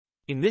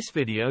In this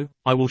video,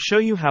 I will show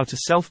you how to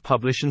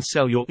self-publish and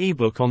sell your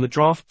ebook on the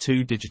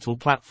Draft2Digital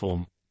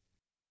platform.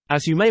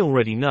 As you may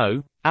already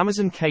know,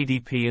 Amazon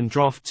KDP and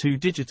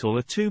Draft2Digital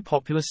are two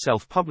popular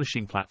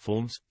self-publishing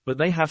platforms, but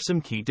they have some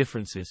key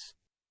differences.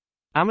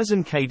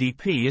 Amazon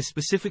KDP is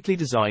specifically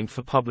designed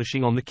for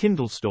publishing on the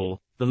Kindle store,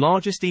 the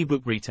largest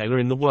ebook retailer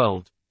in the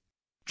world.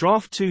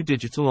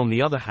 Draft2Digital, on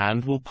the other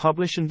hand, will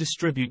publish and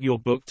distribute your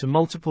book to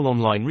multiple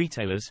online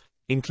retailers,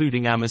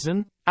 including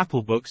Amazon,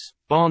 Apple Books,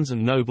 Barnes &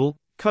 Noble,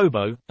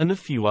 Kobo, and a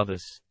few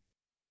others.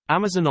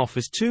 Amazon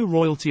offers two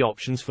royalty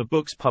options for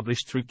books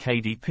published through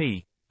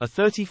KDP, a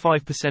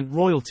 35%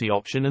 royalty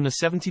option and a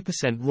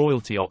 70%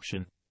 royalty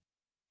option.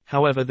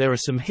 However, there are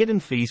some hidden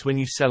fees when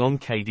you sell on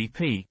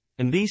KDP,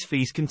 and these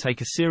fees can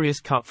take a serious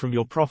cut from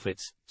your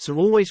profits, so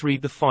always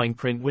read the fine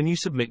print when you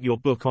submit your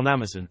book on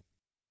Amazon.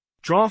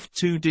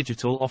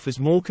 Draft2Digital offers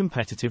more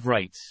competitive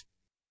rates.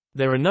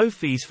 There are no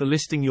fees for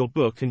listing your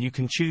book, and you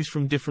can choose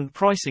from different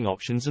pricing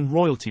options and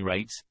royalty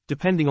rates,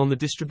 depending on the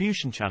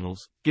distribution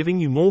channels, giving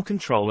you more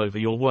control over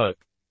your work.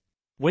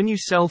 When you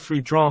sell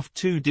through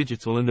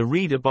Draft2Digital and a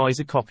reader buys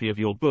a copy of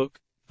your book,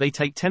 they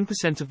take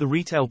 10% of the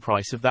retail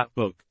price of that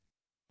book.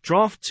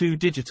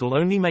 Draft2Digital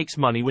only makes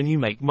money when you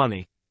make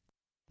money.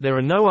 There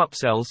are no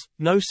upsells,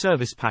 no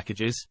service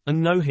packages,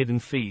 and no hidden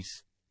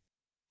fees.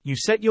 You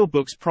set your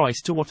book's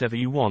price to whatever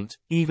you want,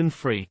 even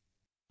free.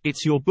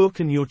 It's your book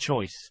and your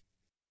choice.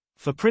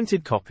 For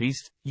printed copies,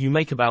 you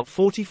make about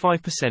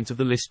 45% of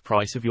the list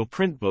price of your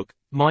print book,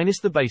 minus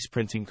the base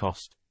printing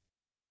cost.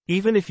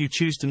 Even if you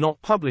choose to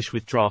not publish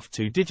with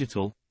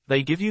Draft2Digital,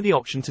 they give you the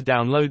option to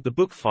download the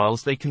book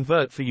files they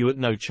convert for you at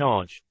no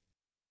charge.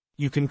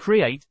 You can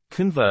create,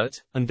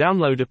 convert, and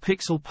download a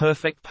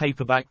pixel-perfect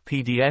paperback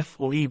PDF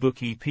or ebook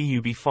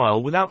EPUB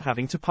file without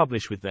having to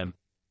publish with them.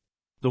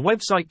 The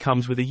website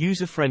comes with a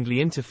user-friendly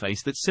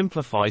interface that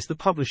simplifies the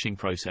publishing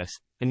process,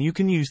 and you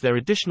can use their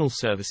additional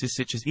services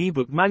such as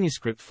ebook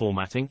manuscript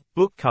formatting,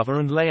 book cover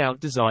and layout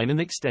design, and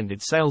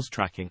extended sales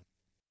tracking.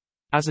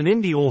 As an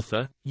indie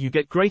author, you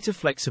get greater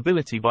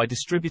flexibility by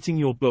distributing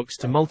your books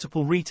to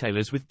multiple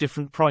retailers with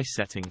different price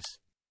settings.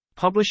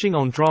 Publishing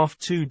on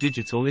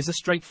Draft2Digital is a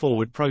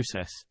straightforward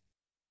process.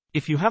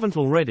 If you haven't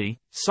already,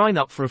 sign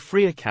up for a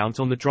free account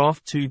on the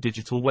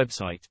Draft2Digital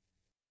website.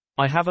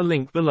 I have a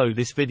link below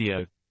this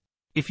video.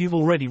 If you've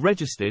already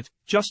registered,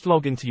 just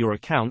log into your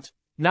account,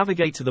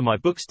 navigate to the My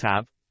Books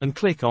tab, and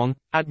click on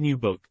Add New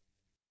Book.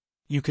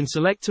 You can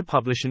select to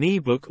publish an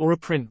ebook or a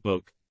print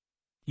book.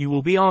 You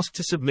will be asked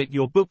to submit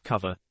your book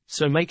cover,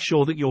 so make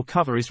sure that your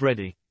cover is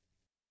ready.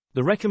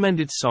 The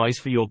recommended size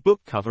for your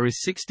book cover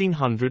is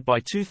 1600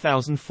 by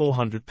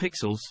 2400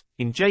 pixels,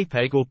 in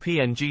JPEG or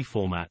PNG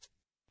format.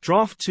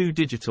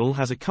 Draft2Digital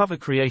has a cover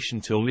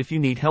creation tool if you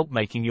need help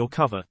making your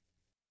cover.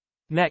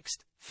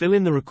 Next, fill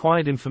in the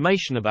required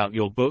information about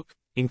your book,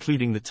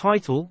 including the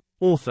title,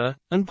 author,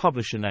 and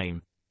publisher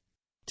name.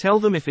 Tell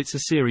them if it's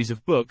a series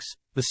of books,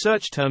 the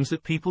search terms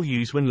that people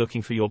use when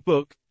looking for your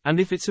book, and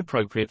if it's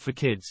appropriate for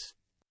kids.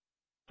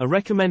 A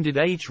recommended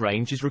age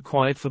range is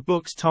required for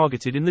books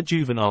targeted in the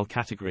juvenile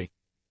category.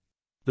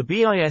 The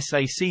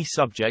BISAC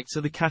subjects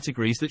are the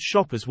categories that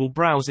shoppers will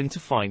browse in to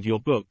find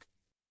your book.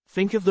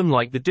 Think of them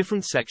like the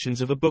different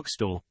sections of a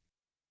bookstore.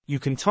 You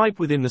can type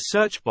within the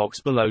search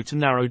box below to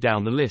narrow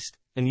down the list,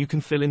 and you can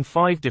fill in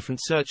 5 different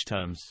search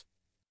terms.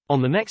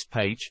 On the next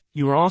page,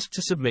 you are asked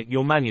to submit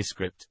your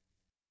manuscript.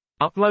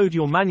 Upload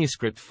your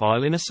manuscript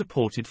file in a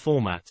supported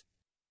format.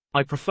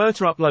 I prefer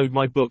to upload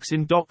my books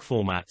in doc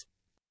format.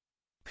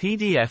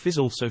 PDF is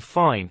also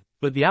fine,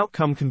 but the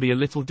outcome can be a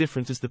little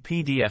different as the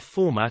PDF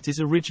format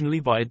is originally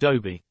by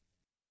Adobe.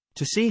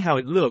 To see how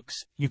it looks,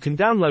 you can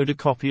download a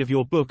copy of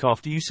your book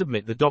after you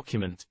submit the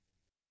document.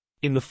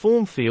 In the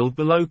form field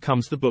below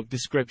comes the book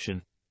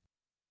description.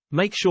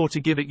 Make sure to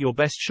give it your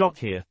best shot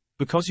here,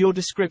 because your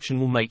description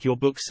will make your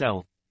book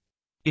sell.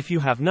 If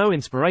you have no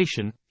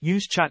inspiration,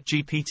 use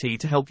ChatGPT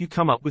to help you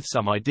come up with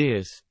some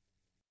ideas.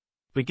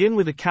 Begin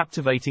with a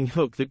captivating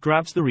hook that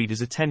grabs the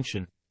reader's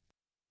attention.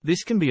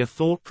 This can be a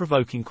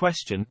thought-provoking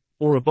question,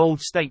 or a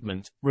bold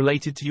statement,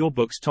 related to your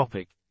book's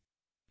topic.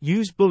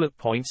 Use bullet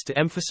points to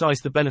emphasize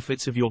the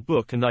benefits of your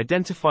book and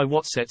identify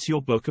what sets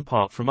your book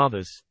apart from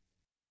others.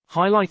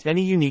 Highlight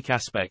any unique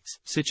aspects,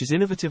 such as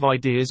innovative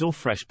ideas or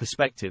fresh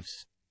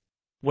perspectives.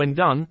 When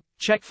done,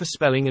 check for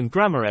spelling and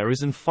grammar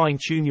errors and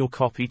fine-tune your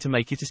copy to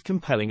make it as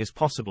compelling as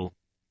possible.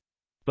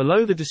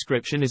 Below the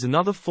description is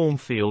another form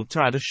field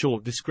to add a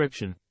short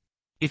description.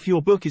 If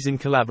your book is in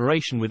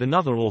collaboration with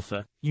another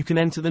author, you can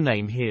enter the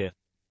name here.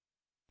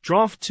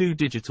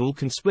 Draft2Digital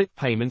can split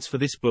payments for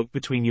this book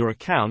between your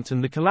account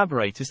and the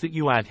collaborators that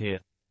you add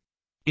here.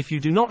 If you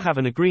do not have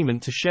an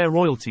agreement to share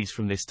royalties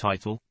from this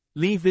title,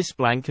 leave this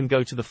blank and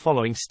go to the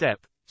following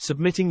step,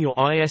 submitting your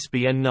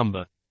ISBN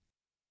number.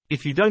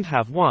 If you don't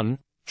have one,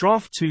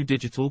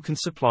 Draft2Digital can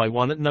supply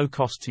one at no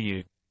cost to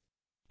you.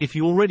 If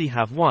you already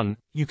have one,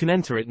 you can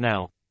enter it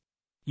now.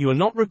 You are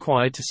not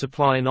required to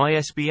supply an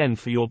ISBN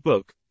for your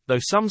book, though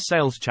some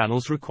sales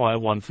channels require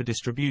one for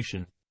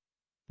distribution.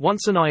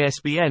 Once an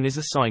ISBN is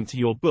assigned to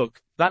your book,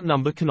 that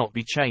number cannot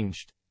be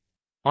changed.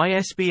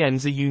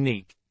 ISBNs are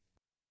unique.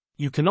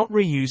 You cannot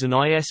reuse an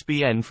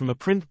ISBN from a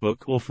print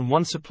book or from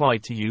one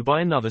supplied to you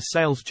by another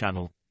sales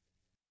channel.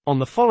 On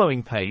the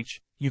following page,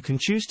 you can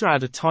choose to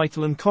add a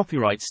title and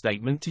copyright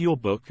statement to your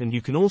book, and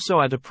you can also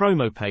add a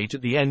promo page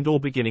at the end or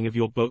beginning of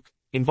your book,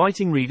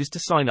 inviting readers to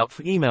sign up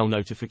for email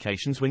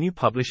notifications when you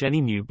publish any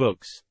new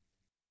books.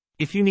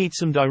 If you need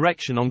some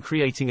direction on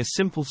creating a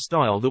simple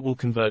style that will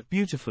convert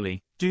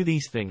beautifully, do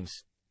these things.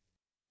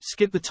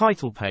 Skip the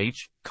title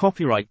page,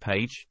 copyright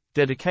page,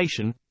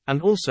 dedication,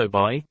 and also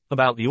by,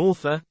 about the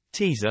author,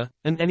 teaser,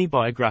 and any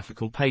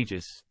biographical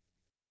pages.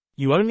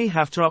 You only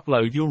have to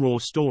upload your raw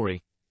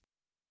story.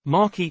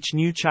 Mark each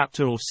new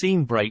chapter or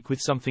scene break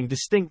with something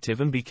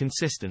distinctive and be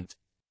consistent.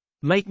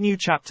 Make new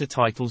chapter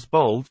titles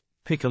bold,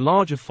 pick a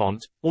larger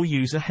font, or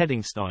use a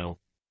heading style.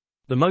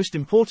 The most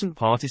important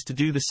part is to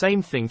do the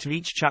same thing to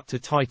each chapter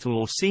title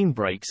or scene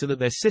break so that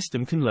their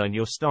system can learn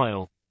your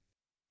style.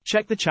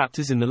 Check the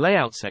chapters in the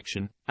layout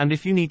section, and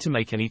if you need to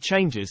make any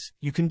changes,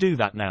 you can do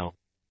that now.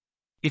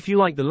 If you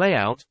like the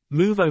layout,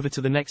 move over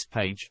to the next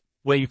page,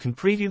 where you can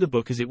preview the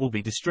book as it will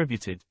be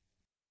distributed.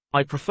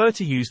 I prefer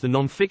to use the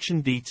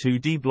non-fiction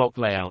D2D block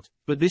layout,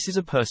 but this is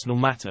a personal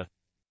matter.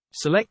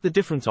 Select the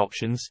different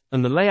options,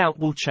 and the layout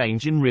will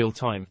change in real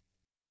time.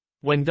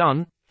 When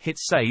done, hit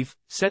save,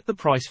 set the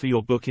price for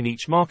your book in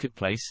each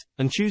marketplace,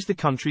 and choose the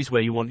countries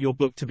where you want your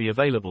book to be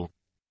available.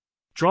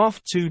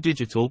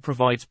 Draft2Digital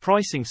provides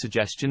pricing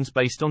suggestions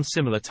based on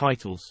similar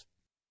titles.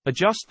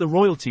 Adjust the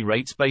royalty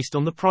rates based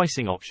on the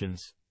pricing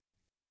options.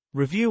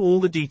 Review all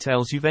the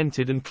details you've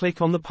entered and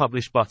click on the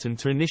Publish button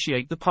to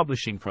initiate the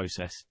publishing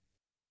process.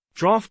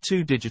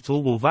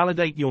 Draft2Digital will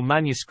validate your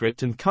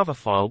manuscript and cover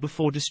file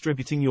before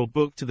distributing your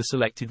book to the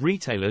selected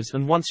retailers,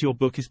 and once your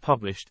book is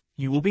published,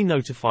 you will be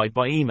notified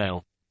by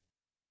email.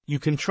 You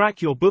can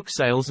track your book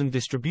sales and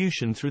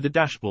distribution through the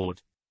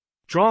dashboard.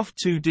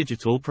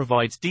 Draft2Digital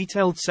provides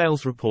detailed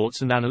sales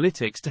reports and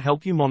analytics to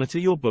help you monitor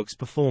your book's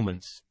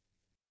performance.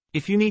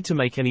 If you need to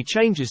make any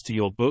changes to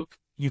your book,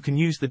 you can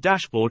use the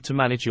dashboard to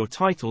manage your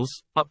titles,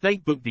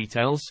 update book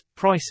details,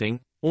 pricing,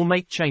 or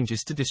make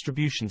changes to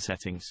distribution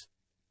settings.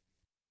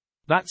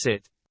 That's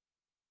it.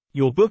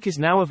 Your book is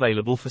now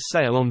available for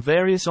sale on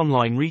various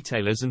online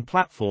retailers and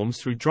platforms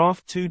through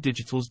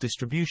Draft2Digital's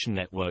distribution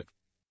network.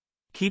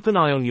 Keep an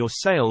eye on your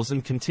sales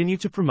and continue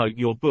to promote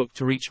your book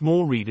to reach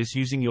more readers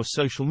using your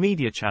social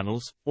media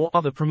channels or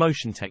other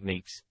promotion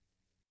techniques.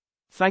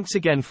 Thanks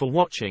again for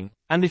watching,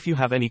 and if you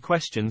have any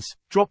questions,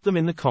 drop them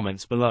in the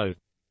comments below.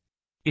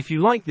 If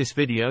you like this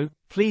video,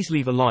 please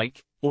leave a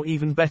like, or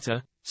even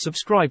better,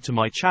 subscribe to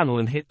my channel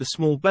and hit the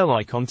small bell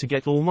icon to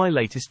get all my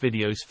latest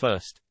videos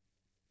first.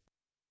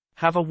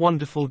 Have a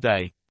wonderful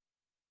day.